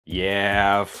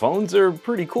Yeah, phones are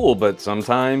pretty cool, but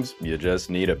sometimes you just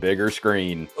need a bigger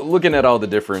screen. Looking at all the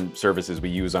different services we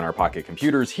use on our pocket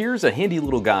computers, here's a handy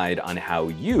little guide on how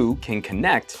you can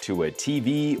connect to a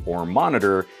TV or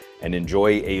monitor and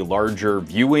enjoy a larger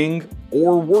viewing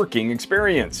or working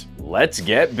experience. Let's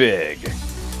get big.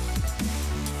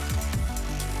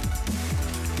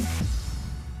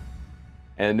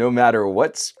 And no matter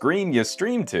what screen you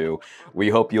stream to, we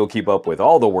hope you'll keep up with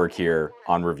all the work here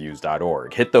on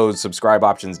Reviews.org. Hit those subscribe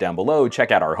options down below,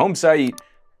 check out our home site,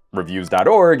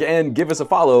 Reviews.org, and give us a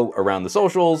follow around the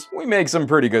socials. We make some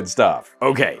pretty good stuff.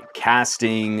 Okay,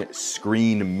 casting,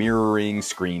 screen mirroring,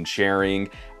 screen sharing.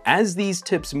 As these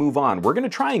tips move on, we're gonna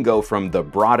try and go from the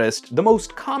broadest, the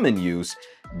most common use,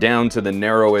 down to the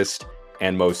narrowest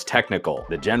and most technical.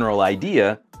 The general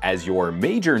idea, as your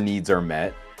major needs are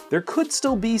met, there could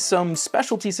still be some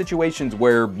specialty situations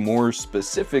where more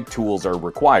specific tools are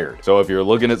required. So if you're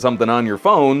looking at something on your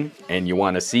phone and you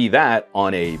want to see that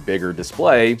on a bigger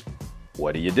display,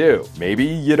 what do? Maybe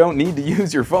you don't need to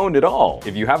use your phone at all.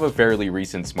 If you have a fairly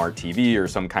recent smart TV or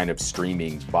some kind of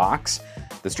streaming box,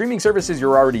 the streaming services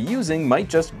you're already using might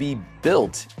just be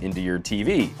built into your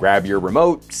TV. Grab your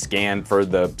remote, scan for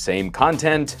the same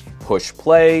content, push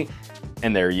play,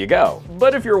 and there you go.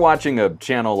 But if you're watching a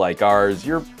channel like ours,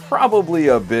 you're probably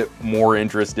a bit more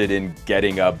interested in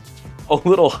getting a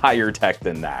little higher tech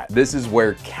than that. This is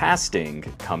where casting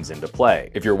comes into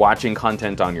play. If you're watching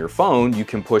content on your phone, you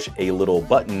can push a little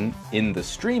button in the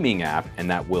streaming app and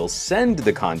that will send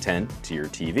the content to your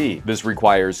TV. This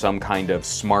requires some kind of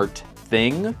smart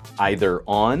thing either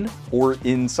on or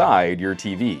inside your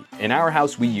TV. In our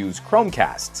house, we use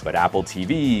Chromecasts, but Apple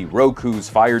TV, Roku's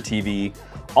Fire TV,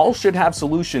 all should have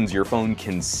solutions your phone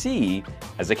can see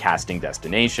as a casting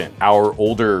destination. Our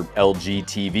older LG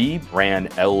TV ran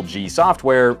LG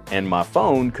software, and my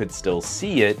phone could still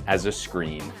see it as a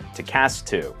screen to cast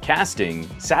to. Casting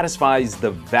satisfies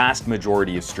the vast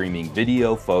majority of streaming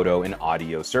video, photo, and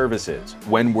audio services.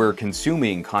 When we're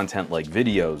consuming content like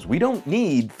videos, we don't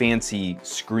need fancy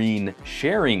screen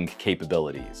sharing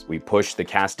capabilities. We push the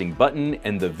casting button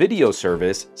and the video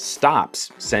service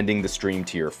stops sending the stream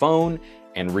to your phone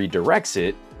and redirects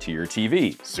it to your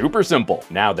TV. Super simple.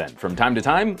 Now then, from time to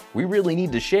time, we really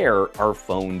need to share our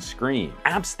phone screen.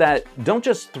 Apps that don't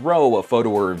just throw a photo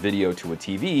or a video to a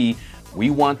TV,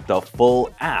 we want the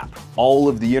full app, all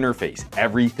of the interface,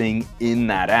 everything in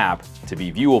that app to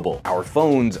be viewable. Our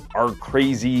phones are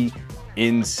crazy,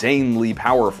 insanely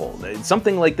powerful.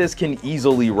 Something like this can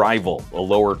easily rival a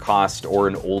lower cost or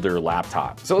an older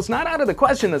laptop. So it's not out of the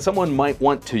question that someone might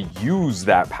want to use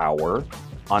that power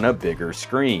on a bigger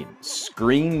screen.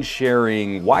 Screen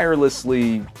sharing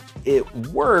wirelessly, it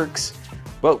works,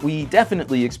 but we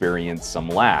definitely experience some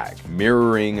lag.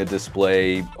 Mirroring a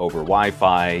display over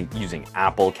Wi-Fi, using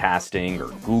Apple casting or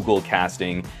Google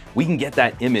casting, we can get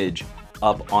that image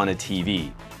up on a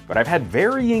TV. But I've had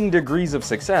varying degrees of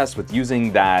success with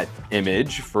using that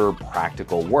image for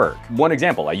practical work. One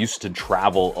example, I used to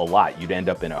travel a lot. You'd end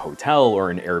up in a hotel or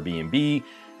an Airbnb.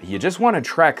 You just want to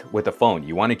trek with a phone.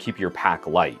 You want to keep your pack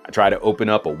light. I try to open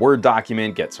up a Word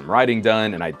document, get some writing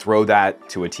done, and I'd throw that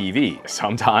to a TV.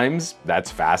 Sometimes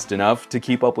that's fast enough to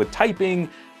keep up with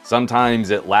typing. Sometimes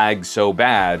it lags so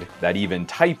bad that even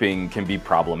typing can be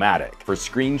problematic. For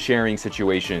screen sharing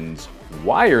situations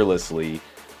wirelessly,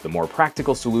 the more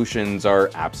practical solutions are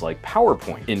apps like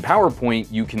PowerPoint. In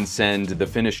PowerPoint, you can send the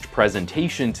finished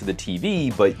presentation to the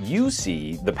TV, but you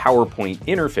see the PowerPoint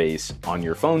interface on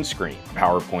your phone screen.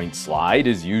 PowerPoint slide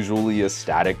is usually a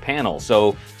static panel,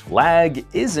 so lag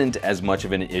isn't as much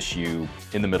of an issue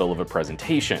in the middle of a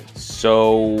presentation.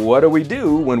 So what do we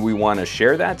do when we want to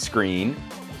share that screen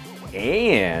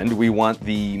and we want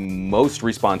the most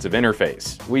responsive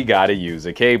interface? We gotta use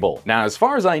a cable. Now, as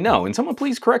far as I know, and someone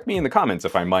please correct me in the comments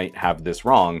if I might have this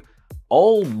wrong,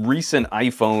 all recent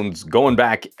iPhones going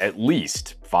back at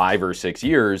least 5 or 6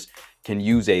 years can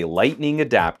use a lightning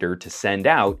adapter to send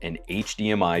out an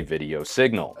HDMI video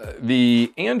signal.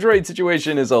 The Android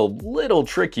situation is a little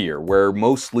trickier, where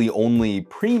mostly only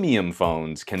premium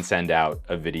phones can send out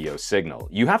a video signal.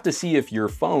 You have to see if your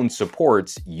phone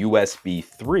supports USB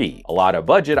 3. A lot of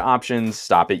budget options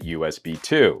stop at USB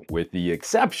 2. With the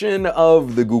exception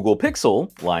of the Google Pixel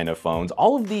line of phones,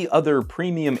 all of the other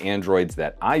premium Androids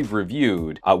that I've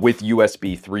reviewed with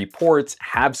USB 3 ports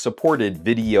have supported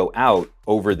video out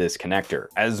over this connector.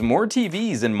 As more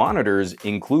TVs and monitors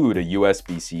include a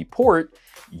USB-C port,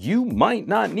 you might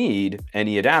not need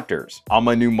any adapters. On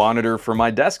my new monitor for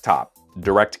my desktop,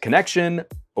 direct connection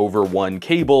over one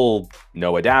cable,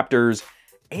 no adapters,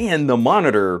 and the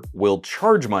monitor will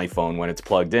charge my phone when it's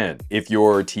plugged in. If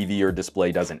your TV or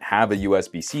display doesn't have a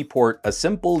USB-C port, a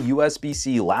simple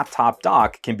USB-C laptop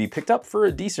dock can be picked up for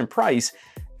a decent price,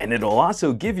 and it'll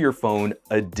also give your phone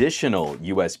additional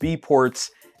USB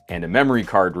ports and a memory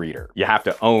card reader. You have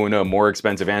to own a more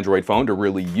expensive Android phone to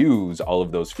really use all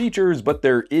of those features, but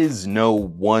there is no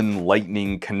one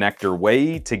lightning connector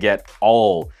way to get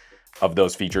all of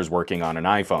those features working on an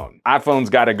iPhone. iPhone's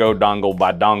gotta go dongle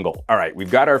by dongle. All right,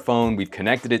 we've got our phone, we've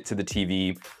connected it to the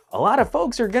TV. A lot of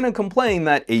folks are gonna complain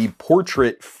that a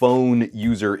portrait phone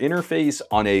user interface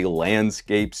on a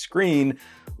landscape screen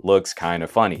looks kind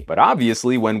of funny. But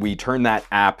obviously, when we turn that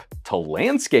app to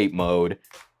landscape mode,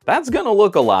 that's gonna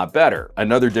look a lot better.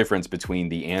 Another difference between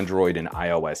the Android and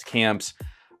iOS camps,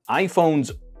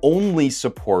 iPhones only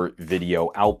support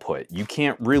video output. You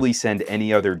can't really send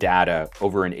any other data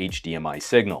over an HDMI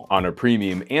signal. On a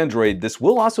premium Android, this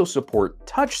will also support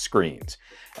touch screens.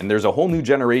 And there's a whole new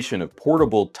generation of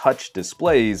portable touch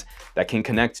displays that can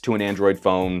connect to an Android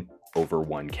phone over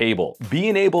one cable.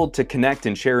 Being able to connect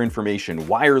and share information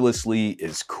wirelessly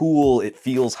is cool, it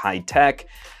feels high tech,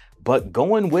 but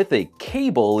going with a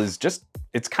cable is just,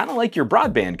 it's kind of like your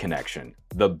broadband connection.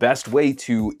 The best way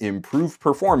to improve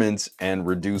performance and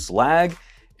reduce lag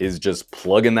is just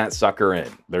plugging that sucker in.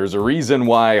 There's a reason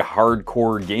why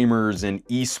hardcore gamers and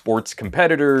esports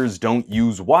competitors don't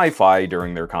use Wi-Fi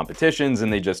during their competitions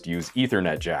and they just use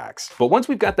Ethernet jacks. But once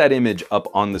we've got that image up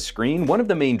on the screen, one of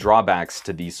the main drawbacks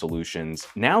to these solutions,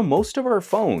 now most of our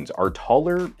phones are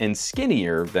taller and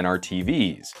skinnier than our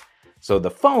TVs. So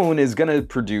the phone is gonna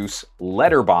produce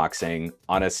letterboxing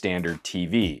on a standard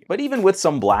TV. But even with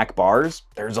some black bars,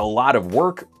 there's a lot of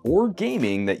work or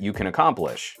gaming that you can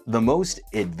accomplish. The most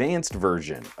advanced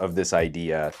version of this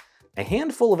idea, a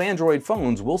handful of Android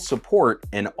phones will support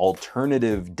an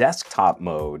alternative desktop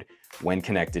mode when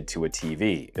connected to a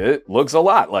TV. It looks a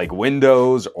lot like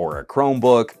Windows or a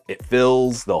Chromebook. It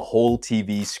fills the whole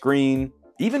TV screen.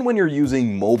 Even when you're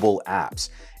using mobile apps,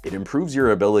 it improves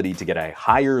your ability to get a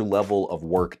higher level of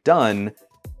work done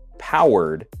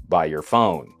powered by your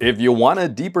phone. If you want a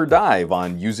deeper dive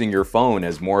on using your phone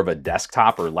as more of a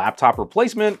desktop or laptop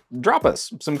replacement, drop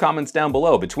us some comments down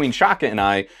below. Between Shaka and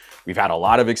I, we've had a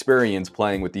lot of experience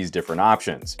playing with these different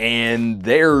options. And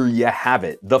there you have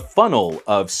it, the funnel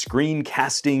of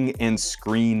screencasting and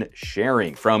screen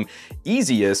sharing, from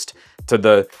easiest to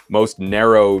the most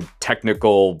narrow,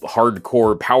 technical,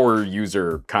 hardcore power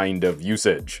user kind of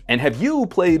usage. And have you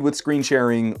played with screen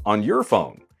sharing on your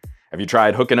phone? Have you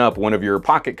tried hooking up one of your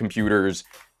pocket computers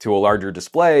to a larger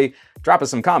display? Drop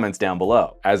us some comments down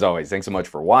below. As always, thanks so much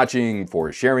for watching, for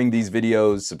sharing these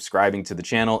videos, subscribing to the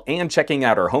channel, and checking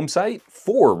out our home site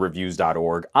for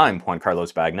Reviews.org. I'm Juan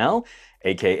Carlos Bagnell,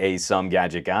 aka Some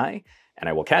Gadget Guy, and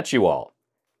I will catch you all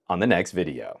on the next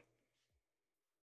video.